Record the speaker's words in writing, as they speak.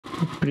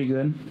Pretty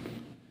good.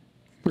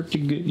 Pretty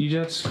good. You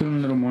just spoon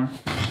a little more.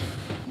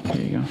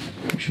 There you go.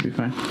 You should be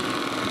fine.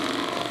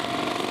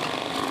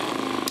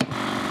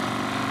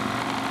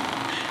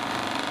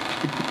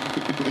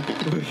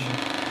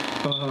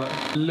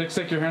 Looks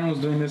like your hand was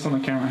doing this on the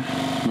camera.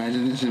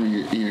 Imagine this in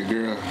your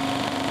girl.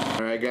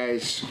 Alright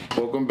guys,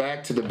 welcome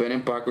back to the Ben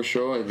and Paco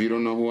Show. If you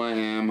don't know who I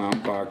am,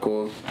 I'm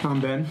Paco. I'm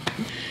Ben.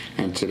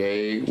 And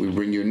today we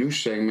bring you a new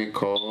segment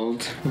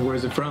called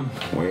Where's it from?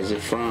 Where's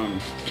it from?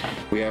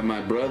 We have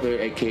my brother,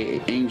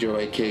 aka Angel,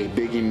 aka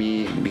Biggie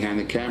Me, behind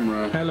the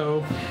camera.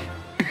 Hello.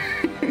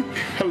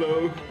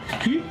 Hello.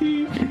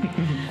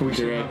 We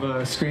should have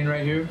a screen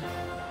right here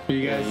for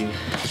you guys.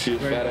 See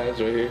his fat ass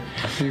right here.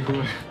 See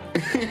who.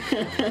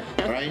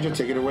 Alright Angel,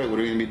 take it away. What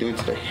are we going to be doing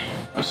today?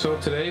 So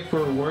today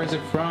for Where's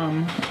It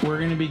From, we're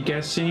going to be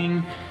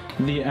guessing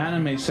the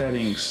anime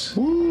settings.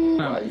 Woo,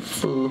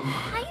 waifu.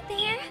 Hi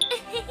there.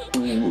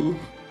 Woo.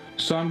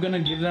 So I'm going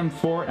to give them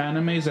 4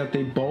 animes that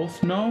they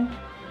both know,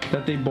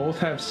 that they both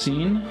have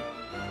seen.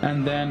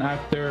 And then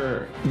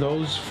after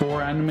those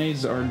 4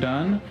 animes are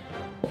done,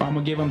 I'm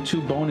going to give them 2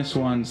 bonus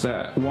ones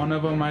that one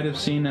of them might have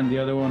seen and the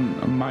other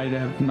one might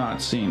have not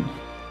seen.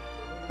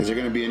 Is there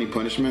gonna be any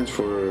punishments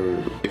for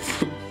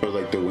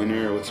like the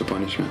winner? What's the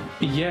punishment?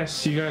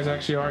 Yes, you guys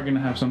actually are gonna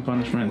have some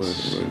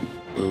punishments.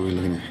 What are we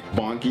looking at?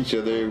 Bonk each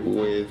other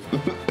with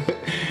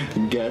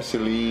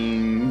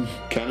gasoline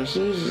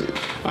canisters?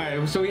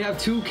 Alright, so we have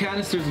 2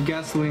 canisters of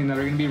gasoline that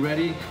are going to be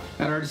ready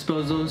at our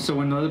disposal. So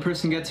when the other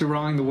person gets it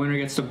wrong, the winner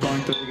gets to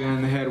bonk the other guy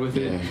in the head with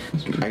it.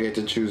 I get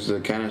to choose the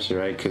canister,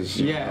 right? Because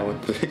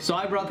So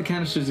I brought the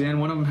canisters in.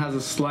 One of them has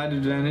a slight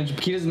advantage.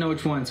 He doesn't know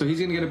which one, so he's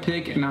going to get a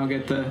pick, and I'll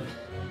get the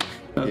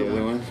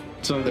other one.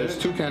 So there's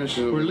 2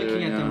 canisters. We're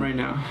looking at them right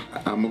now.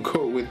 I'm gonna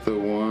go with the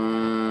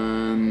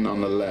one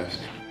on the left.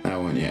 That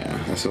one, yeah,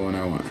 that's the one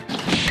I want.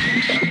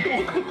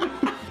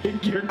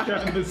 Pick your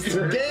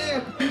canister.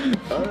 Damn!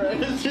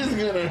 Alright, it's just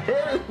gonna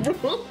hurt,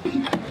 bro.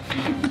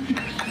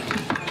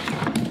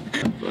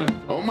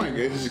 Oh my god,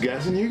 is this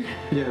gas in here?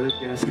 Yeah, there's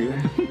gas in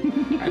there.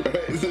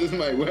 Alright, this is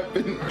my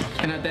weapon.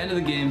 And at the end of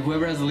the game,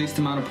 whoever has the least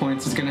amount of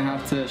points is gonna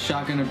have to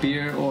shotgun a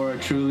beer or a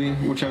Truly,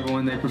 whichever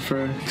one they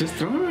prefer. Just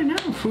throw it right now,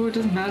 fool. It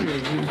doesn't matter.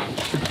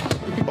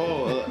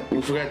 Oh,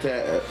 we forgot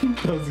that.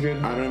 That was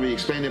good. I don't know if you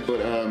explained it, but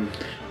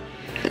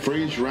for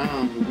each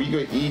round, we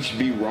could each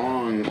be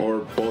wrong or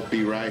both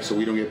be right, so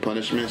we don't get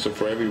punishment. So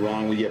for every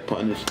wrong, we get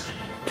punished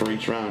for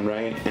each round,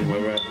 right? And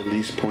whoever has the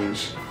least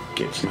points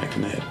gets smacked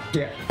in the head.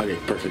 Yeah. Okay,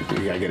 perfect.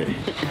 We gotta get it.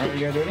 Alright,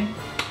 you guys ready?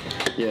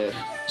 Yeah.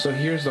 So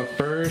here's the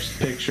first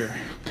picture.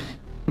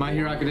 My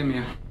Hero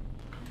Academia.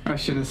 I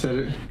shouldn't have said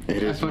it.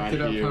 It is My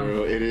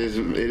Hero. It is.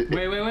 Wait,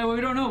 we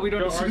don't know. We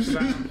don't know.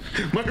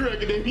 My Hero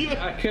Academia.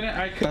 I couldn't.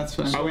 That's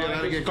fine. Are we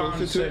allowed to get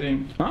closer to it?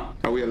 Huh?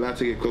 Are we allowed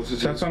to get closer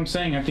to That's what I'm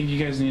saying. I think you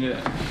guys need it.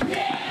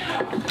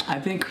 I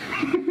think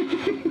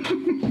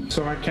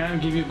So I can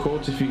give you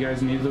quotes if you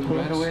guys need the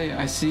quotes. right away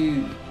I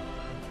see.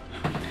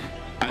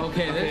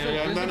 Okay,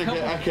 there's a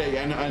couple. Okay,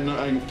 I know.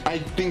 I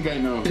think I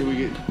know. Do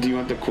you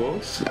want the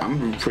quotes?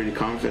 I'm pretty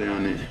confident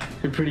on it.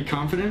 You're pretty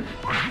confident?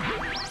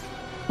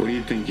 What are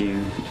you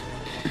thinking?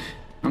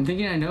 I'm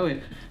thinking I know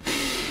it.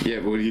 Yeah,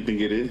 but what do you think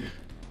it is?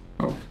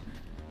 Oh.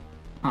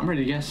 I'm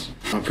ready to guess.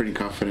 I'm pretty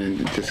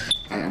confident.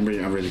 I'm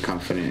really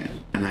confident,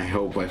 and I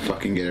hope I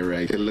fucking get it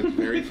right. It looks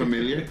very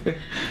familiar,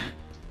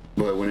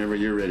 but whenever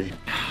you're ready.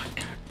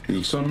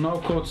 So no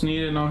quotes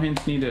needed, no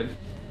hints needed.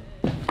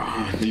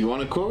 Do you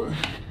want a quote?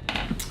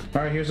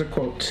 Alright, here's a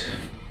quote.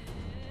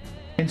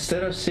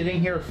 Instead of sitting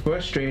here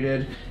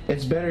frustrated,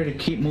 it's better to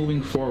keep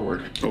moving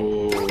forward.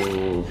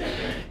 Oh.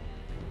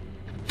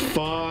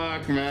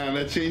 Fuck, man,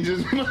 that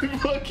changes my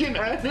fucking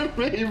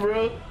anime,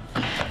 bro.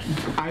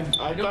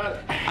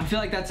 I feel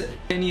like that's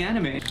any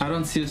anime. I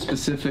don't see a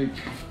specific.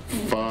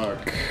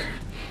 Fuck.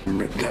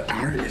 That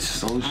art is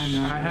so shitty.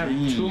 I have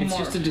 2 more. It's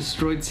just a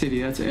destroyed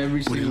city. That's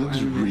every It single looks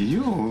anime.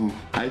 real.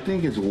 I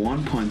think it's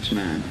One Punch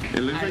Man. It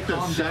looks like the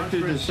calm down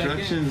sector for a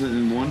destructions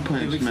in One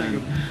Punch looks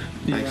Man.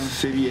 Like yeah.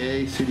 City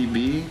A, City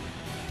B.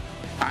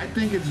 I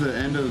think it's the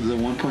end of the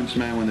One Punch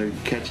Man when they're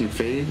catching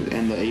Fade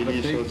and the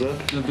alien shows up.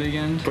 The big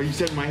end. But you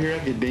said My Hero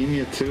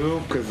Academia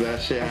too, because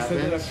that shit I said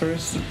that at happens.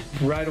 first,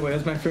 right away.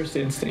 That's my first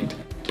instinct.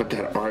 But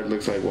that art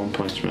looks like One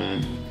Punch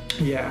Man.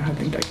 Yeah, I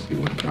think that could be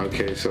one.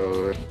 Okay,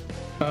 so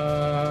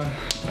I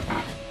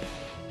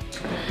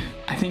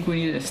think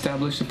we need to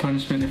establish the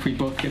punishment if we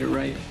both get it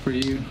right for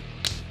you.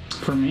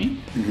 For me,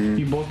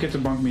 you both get to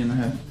bonk me in the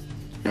head.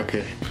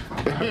 okay.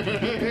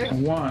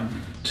 1,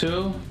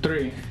 2,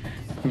 3.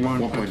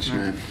 One Punch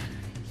Man.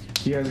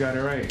 You guys got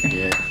it right.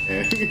 Yeah.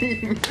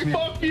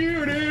 Fuck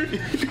you,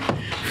 dude.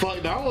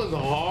 Fuck, that was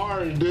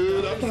hard,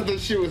 dude. I thought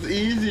this shit was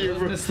easier,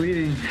 bro.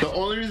 Misleading. The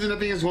only reason I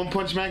think it's One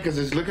Punch Man because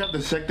it's look at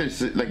the sector,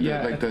 like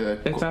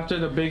It's after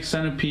the big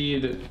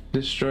centipede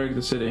destroyed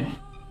the city.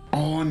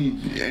 Oh, and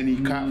he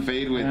caught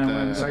Fade with when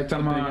big-ass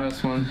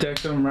Saitama one.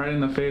 decked him right in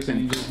the face and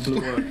he just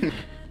blew up.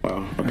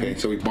 Wow. Okay,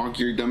 so we bonk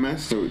your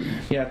dumbass, dude.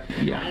 Yeah.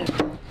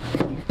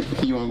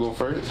 You wanna go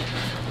first?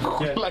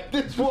 Yeah. Like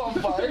this one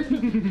fire.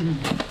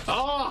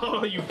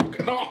 Oh, you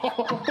fucking.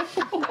 Oh.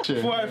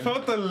 Boy, I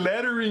felt the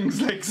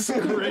letterings like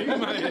scrape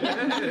my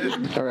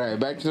head. Alright,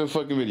 back to the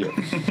fucking video.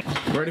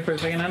 Ready for the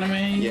second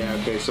anime? Yeah,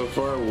 okay, so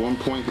far 1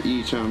 point for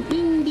each.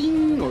 Bing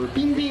bing or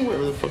bing bing,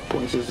 whatever the fuck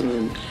point system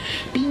is.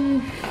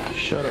 Bing.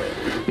 Shut up,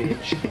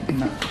 bitch.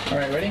 No.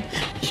 Alright, ready?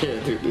 Yeah,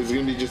 dude, this is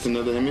gonna be just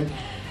another image.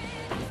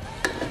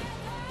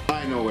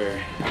 I know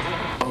where.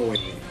 Oh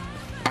wait.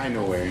 I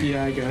know where.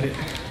 Yeah, I got it.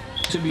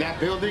 That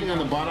building on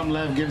the bottom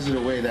left gives it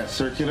away, that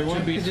circular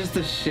one. It's just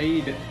the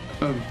shade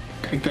of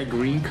like that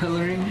green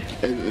coloring.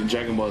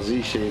 Dragon Ball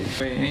Z shade.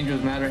 Wait,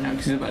 Angel's mad right now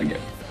because he's about to get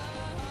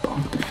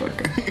bonked the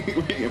fuck out.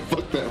 We can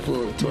fuck that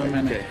fool up twice.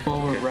 minute.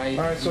 Forward, right.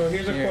 Alright, so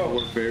here's a quote.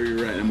 We're very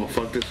right. I'm gonna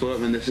fuck this fool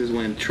up, and this is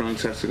when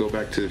Trunks has to go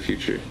back to the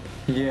future.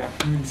 Yeah,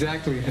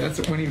 exactly.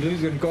 That's when he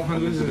loses, when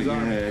Gohan loses his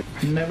arm.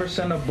 Never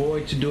send a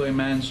boy to do a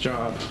man's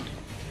job.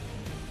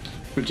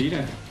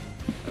 Vegeta.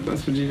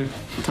 That's Vegeta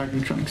talking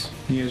to Trunks.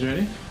 You guys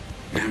ready?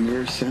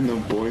 Never send a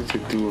boy to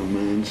do a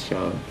man's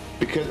job.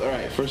 Because,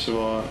 alright, first of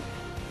all,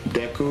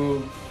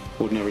 Deku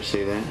would never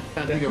say that.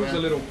 Deku's a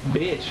little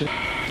bitch.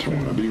 I don't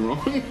wanna be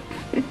wrong.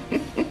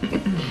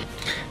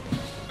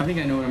 I think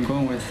I know what I'm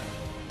going with.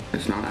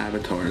 It's not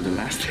Avatar, The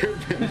Last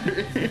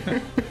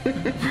Airbender.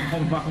 Oh,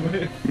 my.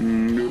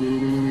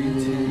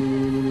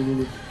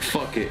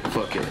 Fuck it.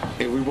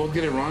 If we both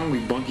get it wrong, we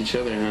bunk each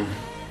other, huh?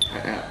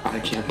 I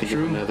can't think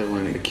of another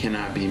one. It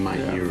cannot be My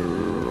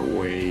Hero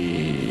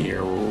Way.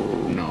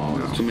 No,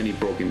 there's too many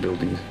broken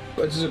buildings.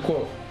 This is a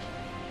quote.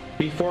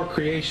 Before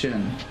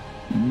creation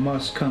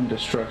must come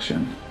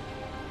destruction.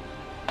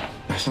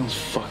 That sounds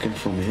fucking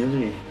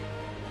familiar.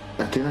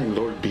 I think like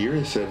Lord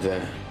Beerus said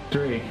that.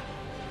 3,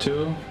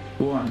 2,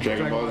 1.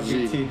 Dragon Ball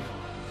Z.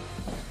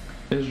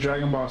 It's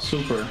Dragon Ball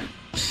Super.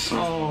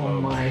 Oh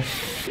my. I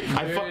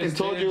fucking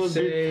told you it was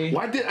Beerus.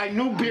 Why did I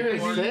know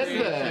Beerus said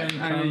that?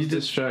 Comes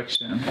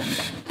destruction.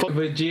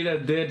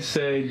 Vegeta did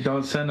say,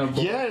 "Don't send a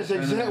boy." Yes,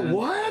 exactly.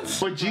 What?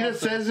 Vegeta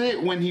says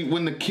it when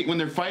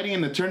they're fighting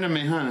in the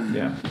tournament, huh?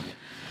 Yeah.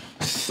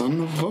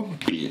 Son of a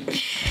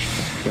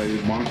bitch. That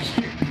is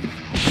monster.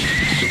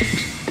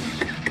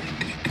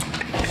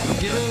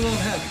 Give it a little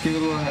head. Give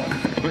it a little head.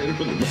 Wait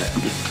for the back.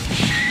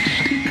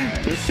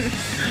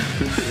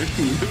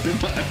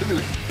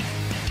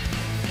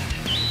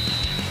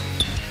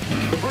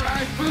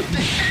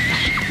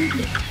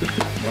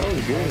 That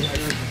was good.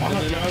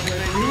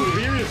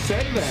 Beerus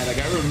said that. Like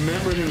I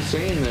remember him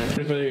saying that.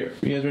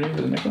 You guys ready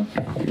for the next one?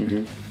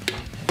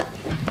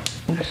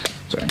 Oops,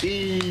 sorry.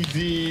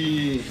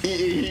 Easy.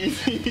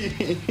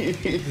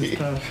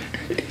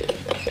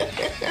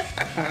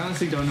 I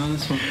honestly don't know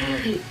this one.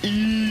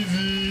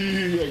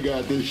 Easy. I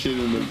got this shit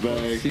in the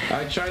bag.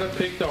 I try to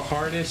pick the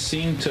hardest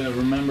scene to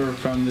remember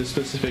from this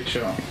specific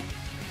show.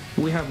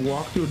 We have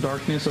walked through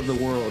darkness of the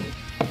world.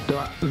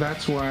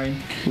 That's why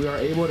we are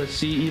able to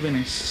see even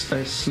a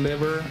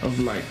sliver of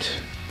light.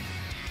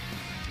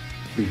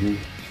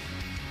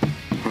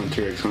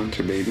 Hunter x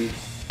Hunter, baby.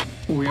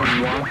 We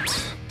have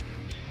walked.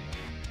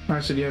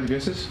 Alright, so do you have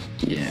guesses?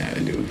 Yeah, I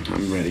do.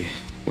 I'm ready.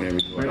 Whenever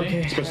you are. Ready?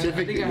 Okay.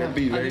 Specific, you gotta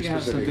be very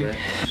specific, right?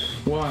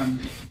 1,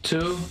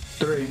 2,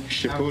 3. The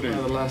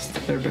Shippuden. last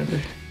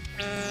Airbender.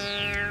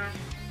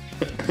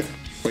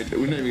 Wait,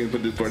 we're not even gonna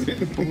put this part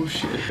in.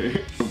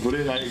 Bullshit. Put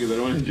it high because I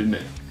don't want to hit your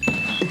neck.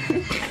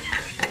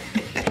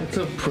 It's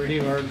a pretty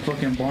hard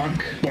fucking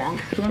bonk. Bonk.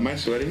 Am I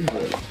sweating?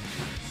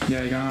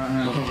 Yeah, you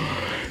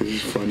got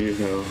This is funny as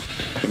hell.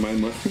 Am I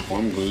musty?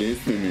 I'm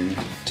glistening.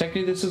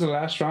 Technically, this is the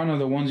last round of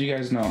the ones you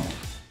guys know.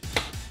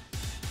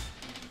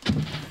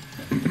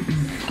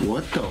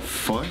 What the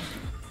fuck?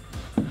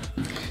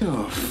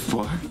 The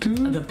fuck,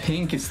 dude? The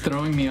pink is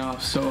throwing me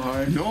off so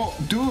hard. No,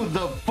 dude,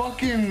 the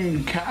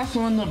fucking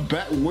castle in the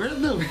back. Where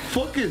the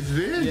fuck is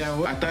this? Yeah,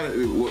 what- I thought.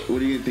 What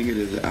do you think it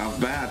is?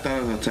 Alphabet? I thought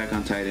it was Attack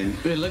on Titan.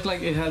 It looked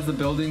like it has the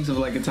buildings of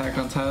like Attack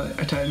on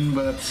Titan,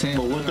 but at the same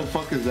But what the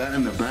fuck is that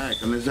in the back?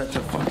 Unless that's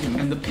a fucking.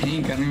 And the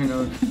pink, I don't even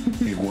know.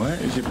 Wait, what?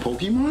 Is it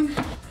Pokemon?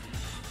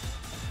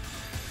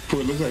 Bro,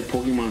 it looks like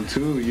Pokemon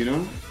too, you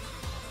know?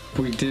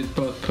 We did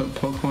both put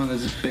Pokemon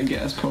as a big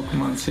ass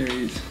Pokemon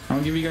series.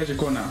 I'll give you guys a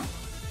quote now.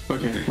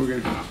 Okay, we're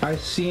good. I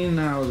see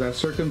now that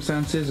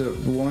circumstances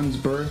of one's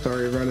birth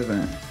are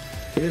irrelevant.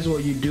 It is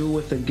what you do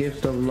with the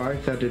gift of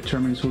life that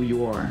determines who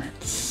you are.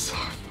 So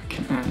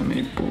fucking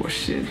anime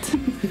bullshit.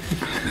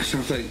 That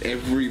sounds like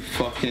every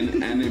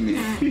fucking anime.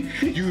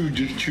 You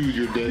just choose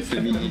your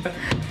destiny.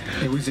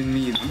 It was in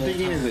me. I'm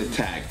thinking it's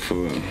Attack,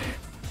 fool.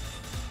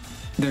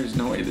 There's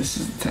no way this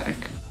is Attack.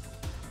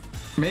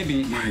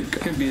 Maybe. My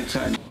God. Could be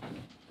Attack.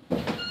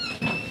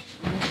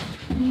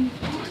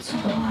 It's so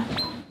hot.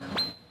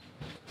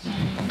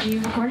 Are you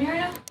recording right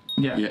now?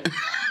 Yeah. Yeah.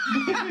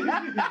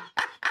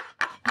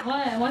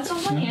 What? What's so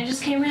funny? I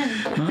just came in.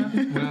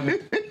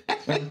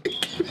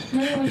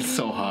 It's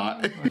so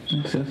hot.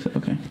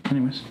 Okay.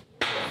 Anyways.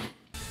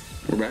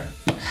 We're back.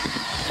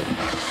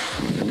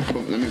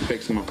 Let me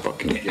fix my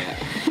fucking gap.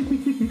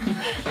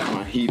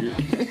 My heater.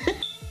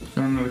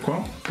 Got another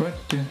quote? What?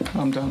 Yeah,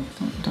 I'm down.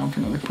 I'm down for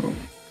another quote.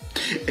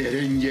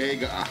 Eren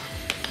Yeager.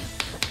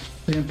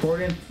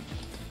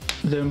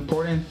 The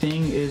important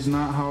thing is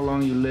not how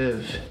long you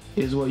live,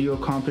 is what you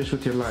accomplish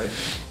with your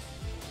life.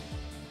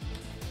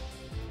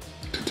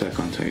 Attack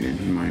on Titan,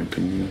 in my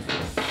opinion.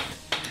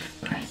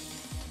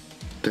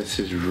 This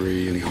is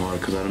really hard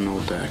because I don't know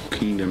what that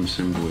kingdom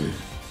symbol is.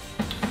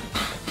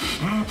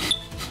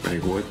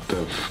 Like, what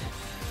the?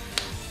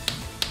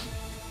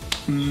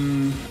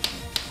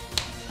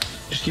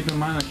 Just keep in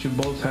mind that you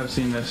both have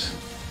seen this.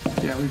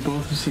 Yeah, we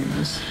both have seen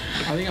this.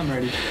 I think I'm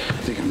ready. I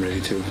think I'm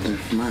ready to.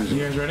 Might as You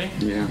well. guys ready?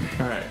 Yeah.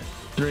 All right.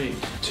 3,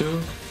 2,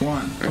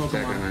 1.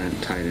 Attack on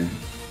Titan.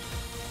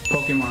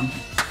 Pokemon.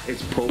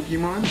 It's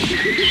Pokemon?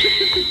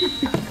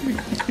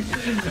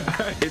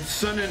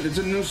 It's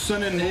a new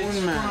Sun and Moon,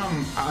 It's man.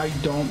 from, I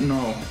don't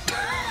know.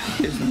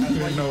 It's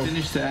Why you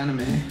finished the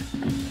anime?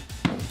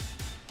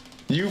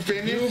 You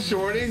finished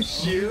Sword and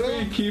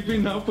Shield?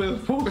 Keeping up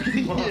with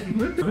Pokemon. I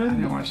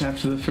didn't watch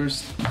after the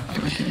first.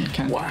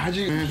 Why? How'd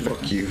you? Man,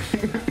 fuck you.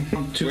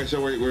 Wait,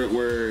 so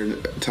we're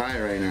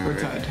tied right now. We're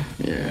right? tied.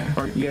 Yeah.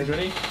 Are you guys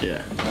ready?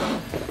 Yeah.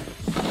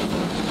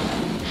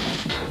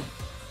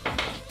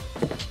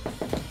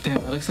 Damn,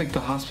 it looks like the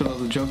hospital of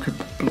the Joker.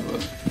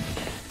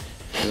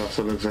 It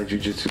also looks like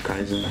Jujutsu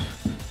Kaisen.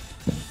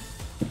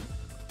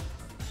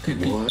 Could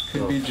be. What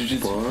Could the be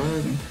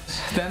Jujutsu.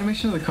 fuck? The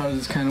animation of the cars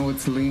is kind of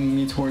what's leaning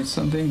me towards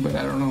something, but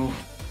I don't know.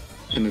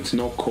 And it's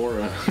no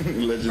Korra.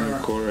 Legend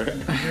of Korra.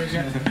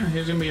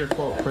 Here's gonna be your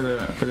quote for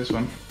this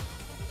one.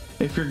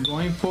 If you're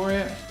going for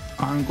it,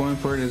 I'm going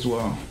for it as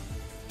well.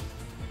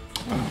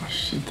 Oh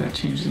shit, that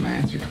changes my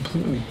answer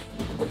completely.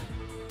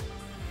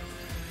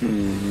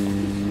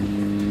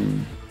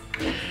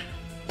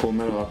 Full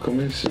Metal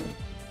Alchemist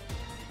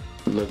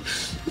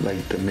looks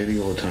like the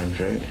medieval times,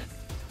 right?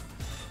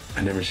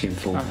 I've never seen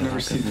Full Metal I've never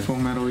seen Alchemist. Full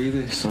Metal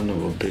either. Son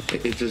of a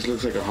bitch. It just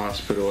looks like a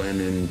hospital, and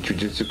in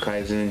Jujutsu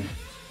Kaisen,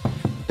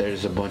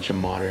 there's a bunch of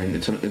modern.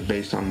 It's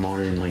based on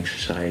modern like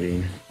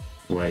society,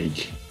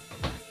 like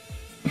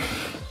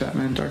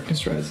Batman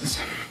Darkness Rises.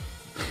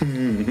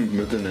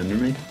 with an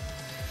enemy.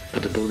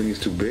 But the building is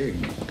too big.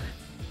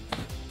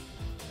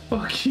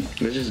 Fuck you.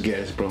 Let's just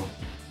guess, bro.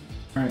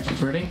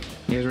 Alright, ready?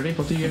 You guys ready?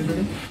 Both of you guys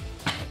ready?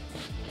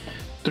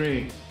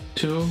 3,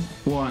 2,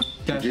 1.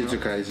 Jujutsu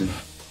Kaisen.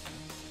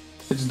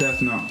 It's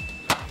Death Note.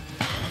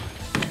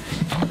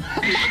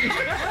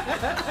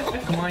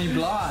 Come on, you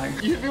block.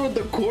 You hit me with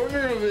the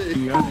corner of it.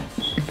 You got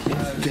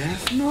it?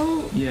 Death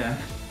Note? Yeah.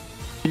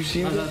 You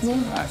seen Death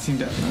Note? I've seen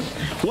Death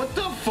Note. What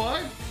the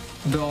fuck?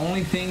 The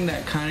only thing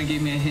that kind of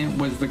gave me a hint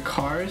was the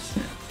cars,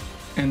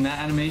 and that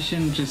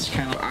animation just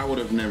kind of. I would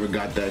have never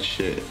got that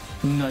shit.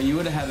 No, you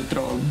would have had to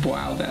throw a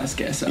wild ass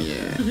guess up.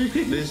 Yeah.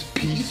 This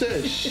piece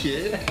of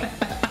shit.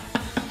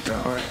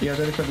 Alright, you guys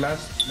ready for the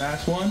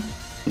last one?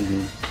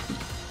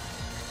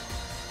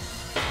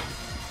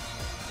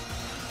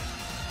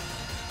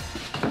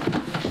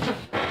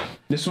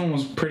 This one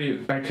was pretty.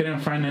 I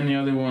couldn't find any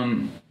other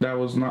one that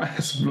was not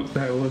as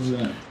that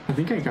wasn't. I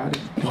think I got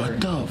it.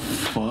 What the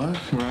fuck?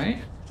 Right?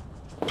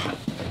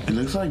 It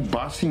looks like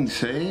Bossing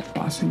Say.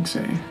 Bossing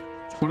say.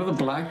 What are the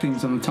black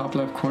things on the top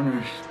left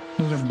corner?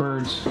 Those are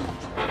birds.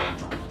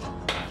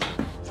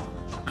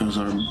 Those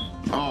are.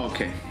 Oh,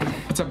 okay.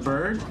 It's a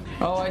bird?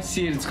 Oh, I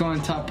see it. It's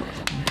going top.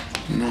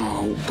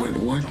 No, but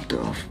what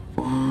the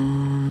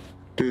fuck?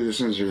 Dude, this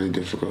one's really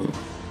difficult.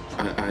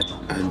 I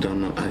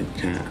don't know. I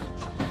can't.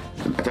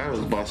 I thought it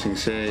was Bossing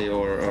Say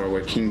or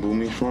where King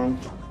Boomy's from.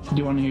 Do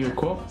you want to hear your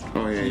quote?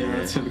 Oh, yeah, Yeah, yeah.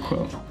 let's hear the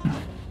quote.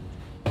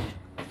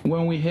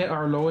 When we hit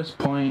our lowest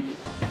point,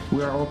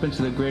 we are open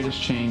to the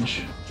greatest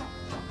change.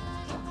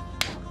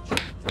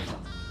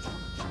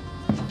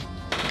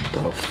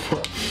 The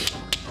fuck?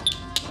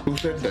 Who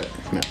said that?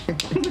 No.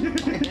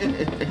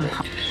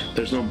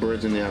 There's no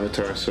birds in the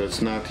Avatar, so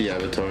it's not the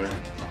Avatar.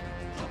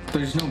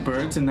 There's no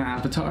birds in the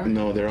Avatar?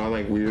 No, they're all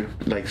like weird,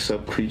 like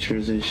sub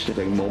creatures and shit.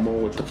 Like Momo,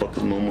 what the fuck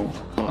is Momo?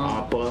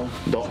 Appa.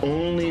 The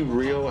only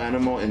real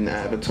animal in the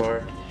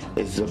Avatar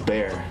is a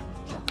bear.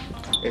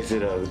 Is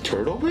it a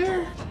turtle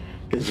bear?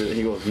 Is it?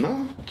 He goes,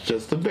 no,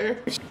 just a bear.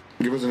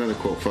 Give us another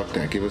quote. Fuck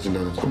that. Give us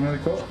another quote. Another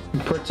quote.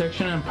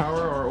 Protection and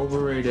power are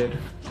overrated.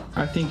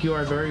 I think you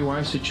are very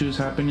wise to choose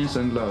happiness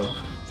and love.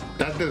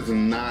 That does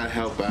not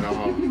help at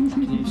all.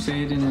 Can you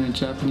say it in a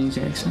Japanese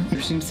accent?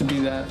 There seems to be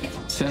that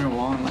center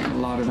wall in like a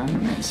lot of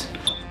animes.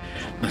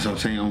 That's what I'm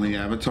saying. Only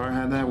Avatar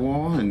had that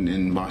wall,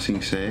 and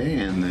Bossing Say,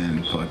 and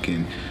then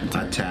fucking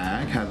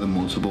Attack had the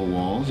multiple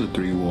walls, the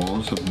 3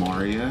 walls of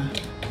Maria.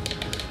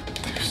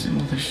 There's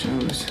some other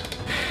shows.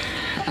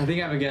 I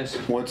think I have a guess.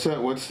 What's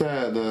that? What's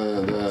that?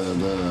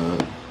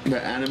 The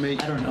anime?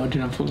 I don't know,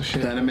 dude. I'm full of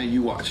shit. The anime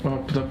you watch?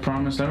 Oh, The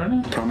Promised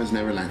Neverland? Promise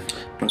Neverland.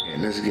 Okay,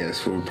 let's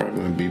guess. We're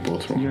probably gonna be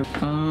both wrong. Yeah.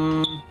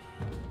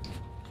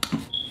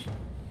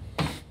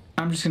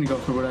 I'm just gonna go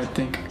for what I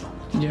think.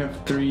 You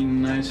have 3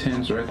 nice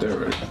hints right there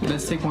already.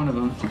 Let's take one of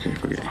them. Okay,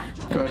 okay.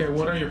 Go Okay, ahead.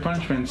 what are your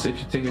punishments if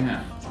you take a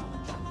hint?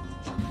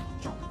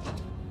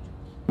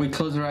 We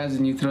close our eyes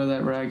and you throw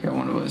that rag at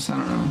one of us. I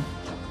don't know.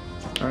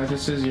 Alright,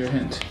 this is your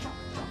hint.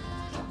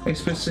 A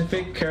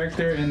specific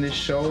character in this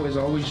show is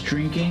always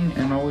drinking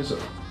and always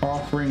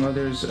offering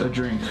others a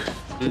drink.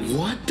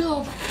 What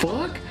the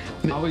fuck?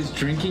 Always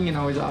drinking and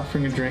always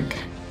offering a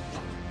drink.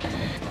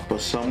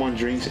 But someone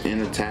drinks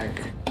in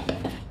attack.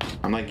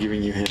 I'm not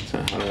giving you hints.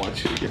 Huh? I don't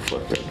want you to get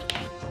fucked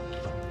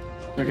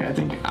up.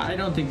 Okay, I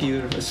don't think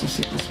either of us has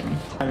seen this one.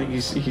 I think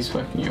he's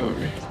fucking you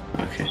over.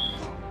 Okay.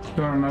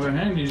 You want another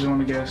hint? You just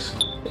want to guess?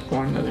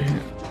 Or another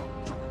hint.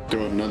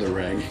 Throw another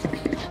rag.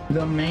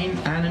 The main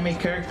anime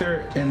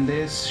character in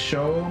this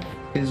show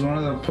is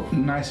one of the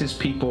nicest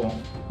people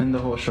in the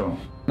whole show.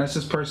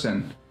 Nicest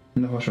person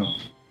in the whole show.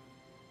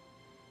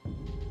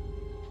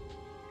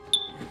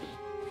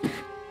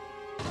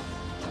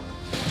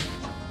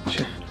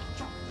 Shit.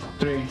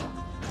 3,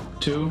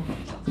 2,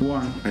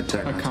 1.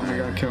 Attack A on Kama got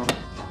Titan. killed.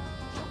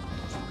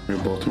 You're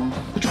both wrong.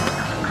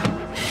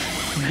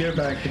 Get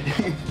back.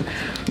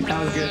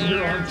 That was good.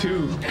 You're on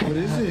 2. What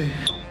is it?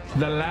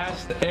 The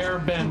Last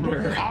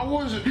Airbender. I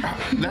was.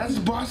 That's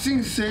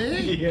Bossing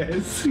Say?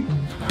 Yes.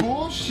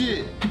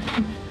 Bullshit.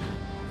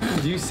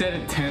 You said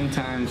it 10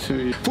 times,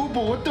 Shui.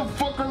 Football, what the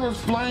fuck are those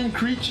flying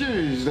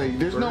creatures? Like,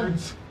 there's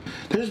Birds. no.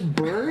 There's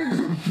birds?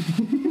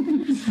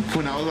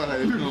 When I was like,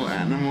 there's no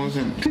animals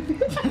and.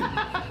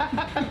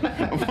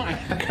 Oh my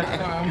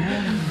god.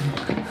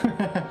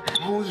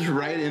 I was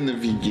right in the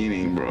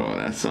beginning, bro.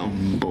 That's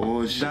some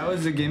bullshit. That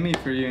was a gimme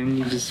for you, and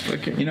you just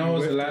fucking. You know what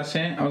was the last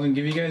hint I was gonna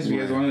give you guys if you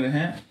guys wanted a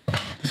hint?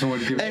 So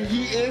what give And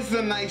he is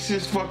the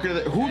nicest fucker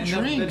that. Who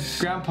drinks?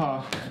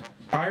 Grandpa.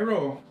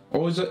 Iroh.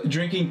 Always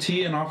drinking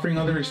tea and offering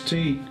others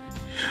tea.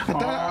 I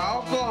thought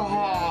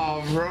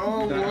alcohol,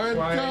 bro. That's what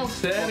why the I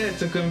said it,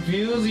 to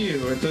confuse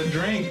you. It's a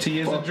drink.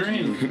 Tea is a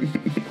drink.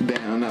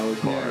 Damn, that was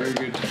Yeah,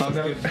 hard.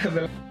 very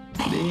good.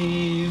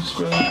 Leaves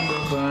from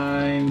the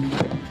vine.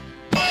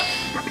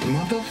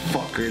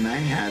 Motherfucker, and I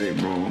had it,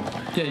 bro.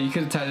 Yeah, you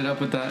could have tied it up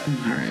with that.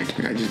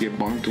 Alright, I just get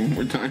bonked one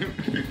more time.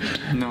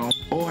 No.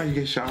 Oh, I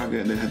get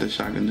shotgun. They had the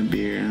shotgun, the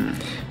beer. Huh?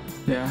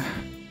 Yeah.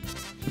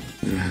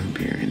 We don't have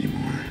beer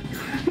anymore.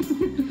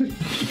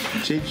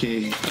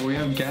 JK. We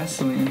have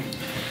gasoline.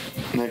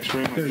 Next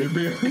round.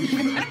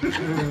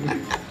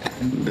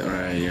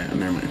 Alright, yeah,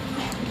 never mind.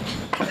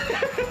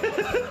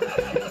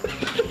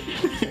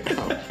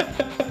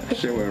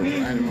 Shit went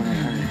right in my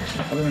eye.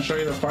 I was gonna show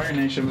you the Fire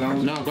Nation, but that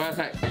was... No, go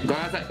outside. Go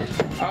outside.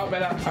 Out,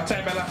 Bella.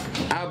 Outside, Bella.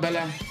 Out,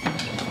 Bella.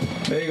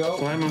 There you go.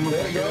 Why, mama?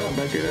 There you go.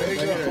 Back it up. There you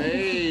Back go. it up.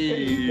 Hey. There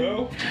you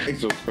go.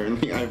 It's so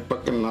friendly. I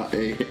fucking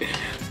hey.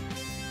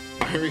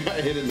 I got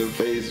hit in the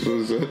face.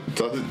 Was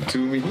toss it to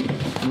me.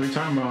 What are you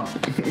talking about?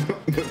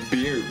 The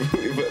beer.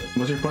 But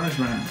What's your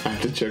punishment? I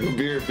have to chug a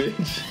beer,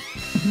 bitch.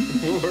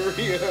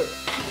 Hurry up.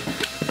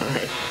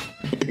 Alright.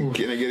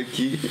 Can I get a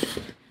key?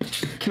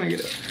 Can I get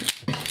it?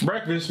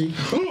 Breakfast.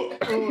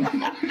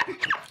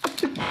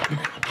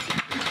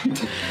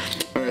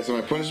 Alright, so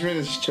my punishment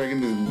is chugging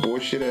this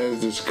bullshit ass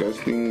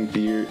disgusting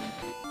beer.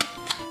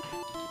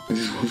 This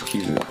is whose key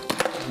is it?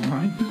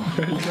 Mine?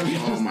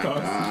 Oh my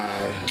god.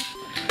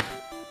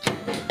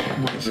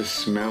 I just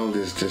smell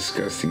this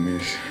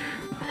disgustingness.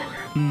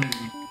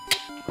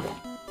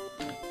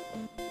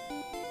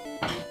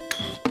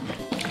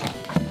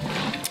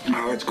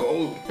 Oh, it's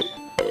cold.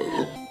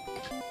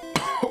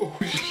 Oh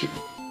shit.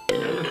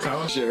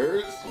 Shit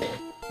hurts.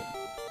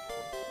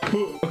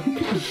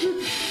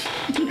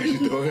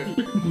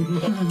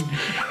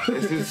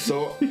 This is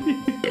so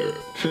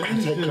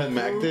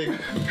anticlimactic.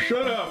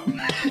 Shut up.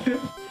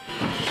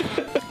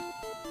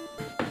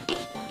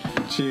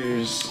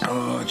 Cheers.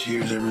 Oh,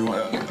 cheers,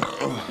 everyone.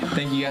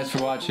 Thank you guys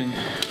for watching.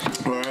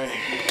 Alright,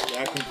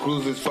 that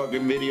concludes this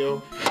fucking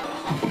video.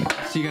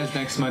 See you guys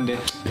next Monday.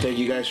 Thank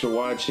you guys for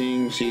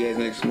watching. See you guys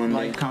next Monday.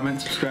 Like,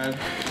 comment, subscribe.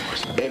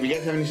 If you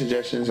guys have any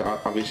suggestions,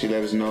 obviously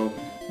let us know.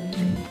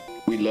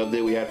 We loved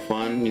it. We had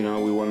fun. You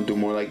know, we want to do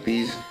more like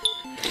these.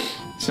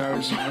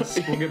 Sorry,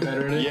 we'll get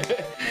better at it.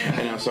 Yeah.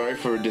 And I'm sorry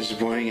for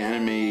disappointing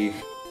anime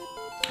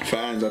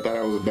fans. I thought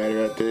I was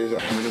better at this.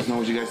 Let us know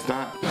what you guys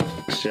thought.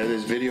 Share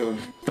this video if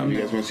you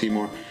guys want to see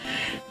more.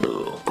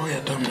 Oh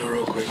yeah, thumbnail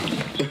real quick.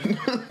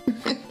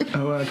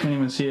 Oh, I can't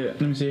even see it.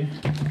 Let me see.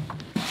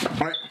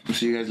 Alright,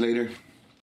 see you guys later.